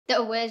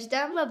The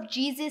wisdom of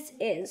Jesus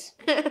is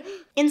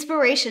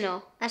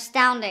Inspirational.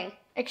 astounding,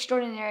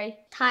 Extraordinary.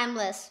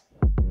 timeless.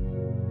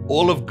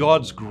 All of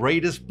God's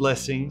greatest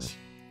blessings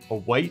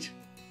await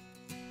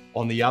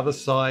on the other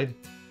side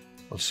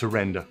of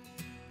surrender.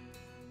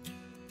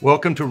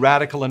 Welcome to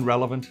Radical and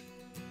Relevant.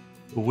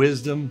 The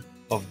wisdom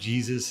of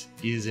Jesus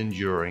is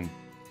enduring.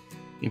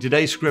 In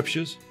today's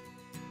scriptures,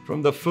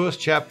 from the first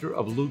chapter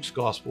of Luke's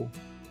Gospel,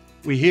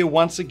 we hear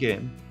once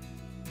again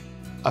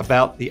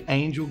about the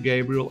angel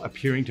Gabriel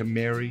appearing to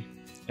Mary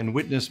and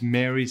witness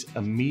Mary's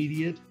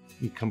immediate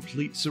and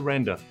complete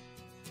surrender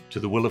to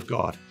the will of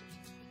God.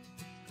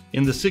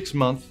 In the 6th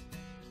month,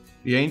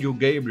 the angel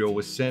Gabriel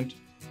was sent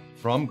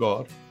from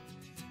God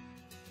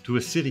to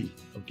a city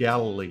of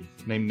Galilee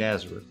named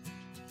Nazareth,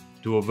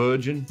 to a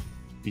virgin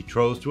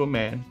betrothed to a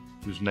man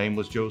whose name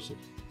was Joseph,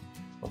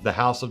 of the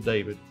house of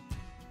David,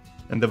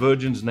 and the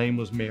virgin's name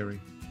was Mary.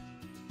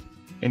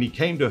 And he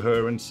came to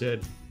her and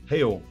said,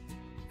 "Hail,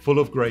 full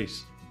of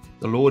grace,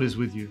 the Lord is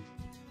with you."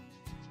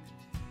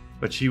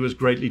 But she was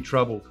greatly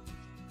troubled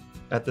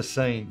at the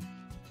saying,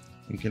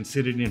 and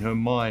considered in her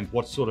mind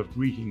what sort of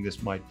greeting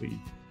this might be.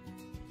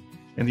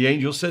 And the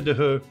angel said to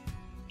her,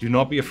 "Do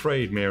not be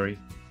afraid, Mary,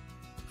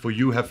 for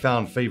you have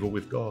found favor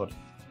with God.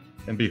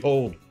 And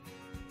behold,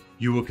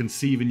 you will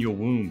conceive in your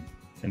womb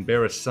and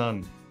bear a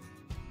son,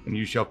 and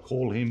you shall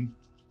call him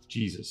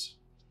Jesus.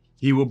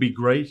 He will be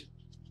great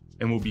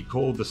and will be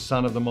called the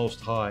Son of the Most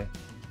High.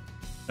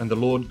 And the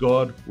Lord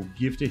God will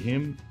give to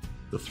him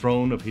the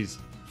throne of his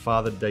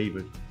father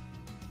David,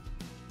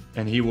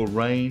 and he will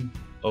reign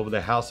over the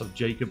house of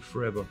Jacob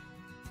forever.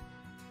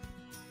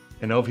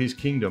 And of his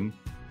kingdom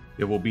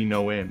there will be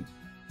no end."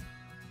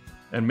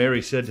 And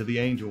Mary said to the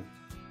angel,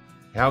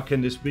 "How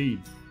can this be,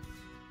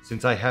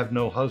 since I have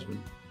no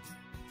husband?"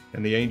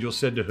 And the angel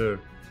said to her,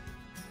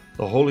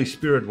 "The Holy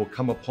Spirit will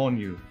come upon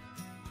you,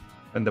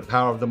 and the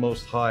power of the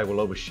Most High will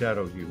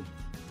overshadow you.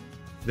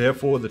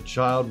 Therefore the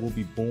child will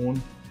be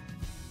born,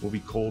 will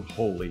be called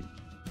Holy,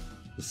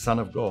 the Son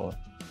of God.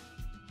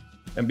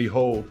 And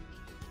behold,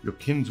 your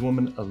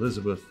kinswoman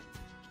Elizabeth,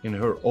 in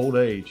her old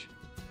age,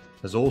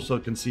 has also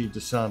conceived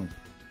a son,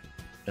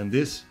 and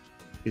this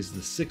is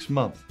the 6th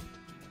month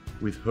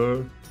with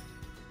her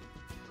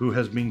who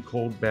has been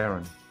called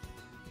barren.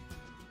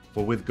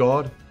 For with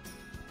God,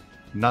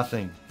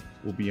 nothing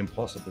will be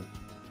impossible."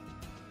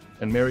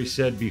 And Mary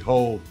said,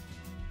 "Behold,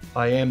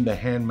 I am the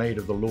handmaid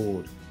of the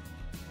Lord.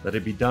 Let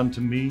it be done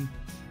to me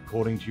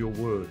according to your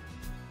word."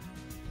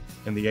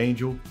 And the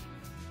angel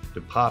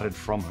departed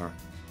from her.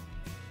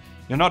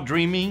 You're not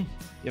dreaming.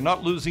 You're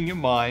not losing your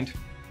mind.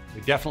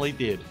 We definitely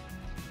did.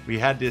 We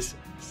had this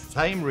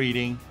same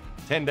reading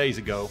 10 days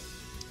ago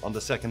on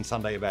the 2nd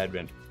Sunday of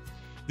Advent.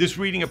 This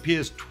reading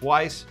appears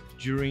twice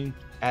during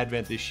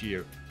Advent this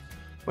year,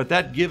 but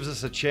that gives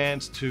us a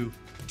chance to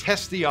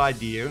test the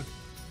idea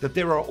that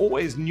there are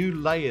always new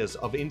layers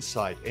of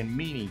insight and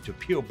meaning to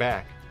peel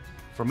back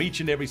from each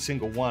and every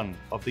single one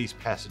of these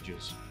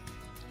passages.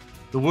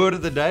 The word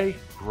of the day,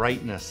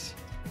 greatness.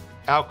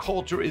 Our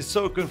culture is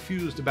so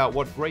confused about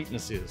what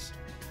greatness is.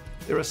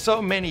 There are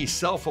so many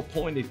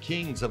self-appointed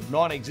kings of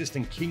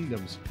non-existent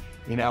kingdoms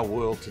in our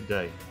world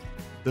today.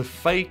 The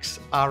fakes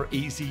are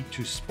easy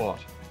to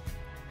spot.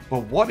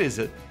 But what is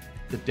it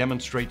that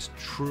demonstrates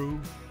true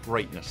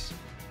greatness?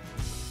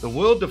 The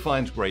world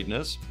defines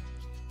greatness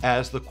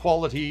as the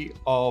quality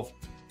of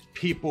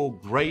people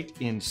great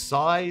in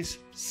size,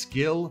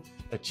 skill,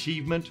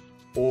 achievement,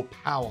 or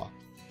power.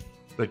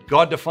 But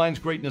God defines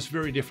greatness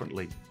very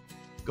differently.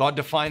 God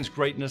defines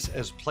greatness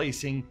as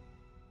placing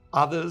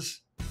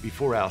others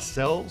before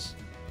ourselves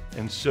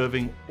and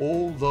serving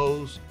all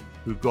those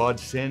who God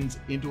sends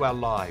into our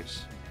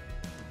lives.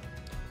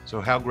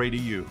 So how great are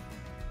you?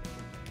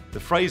 The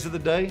phrase of the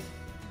day,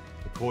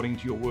 according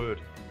to your word.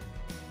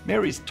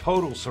 Mary's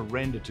total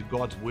surrender to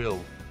God's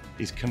will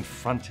is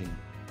confronting.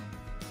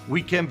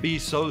 We can be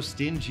so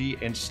stingy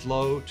and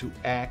slow to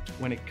act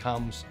when it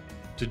comes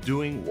to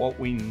doing what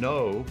we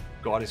know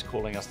God is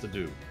calling us to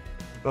do.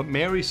 But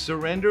Mary's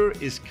surrender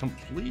is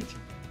complete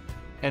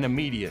and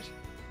immediate.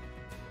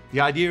 The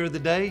idea of the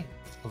day,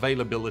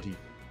 availability.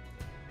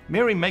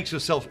 Mary makes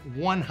herself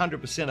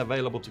 100%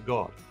 available to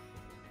God.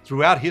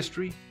 Throughout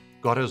history,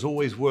 God has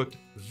always worked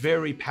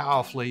very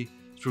powerfully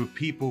through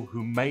people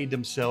who made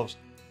themselves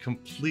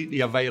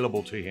completely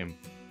available to Him.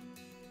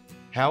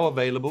 How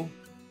available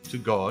to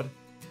God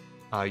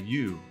are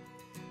you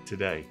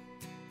today?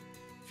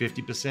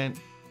 50%,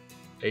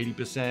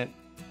 80%,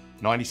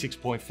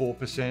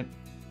 96.4%?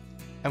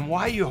 And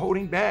why are you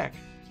holding back?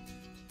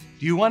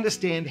 Do you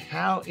understand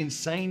how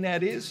insane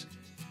that is?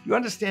 Do you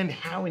understand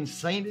how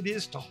insane it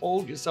is to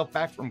hold yourself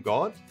back from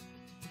God?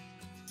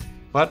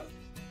 But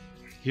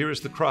here is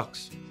the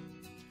crux.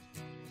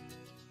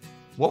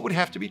 What would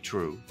have to be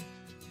true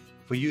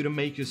for you to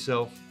make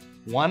yourself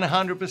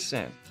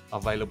 100%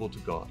 available to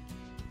God?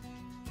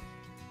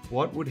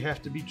 What would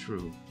have to be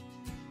true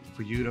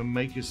for you to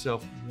make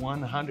yourself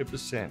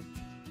 100%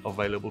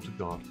 available to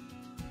God?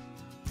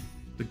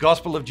 The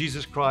gospel of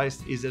Jesus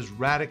Christ is as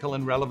radical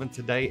and relevant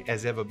today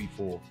as ever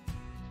before.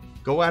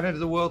 Go out into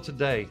the world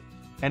today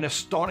and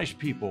astonish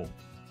people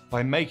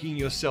by making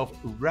yourself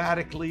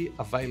radically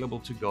available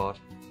to God.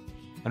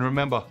 And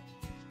remember,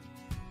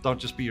 don't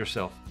just be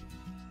yourself.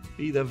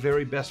 Be the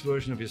very best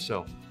version of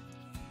yourself.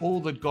 All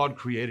that God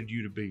created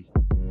you to be.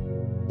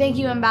 Thank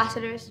you,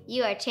 ambassadors.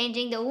 You are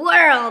changing the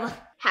world.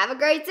 Have a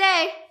great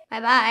day.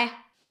 Bye-bye.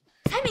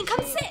 Simon,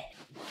 come sit.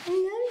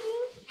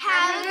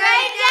 Have a great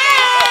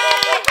day!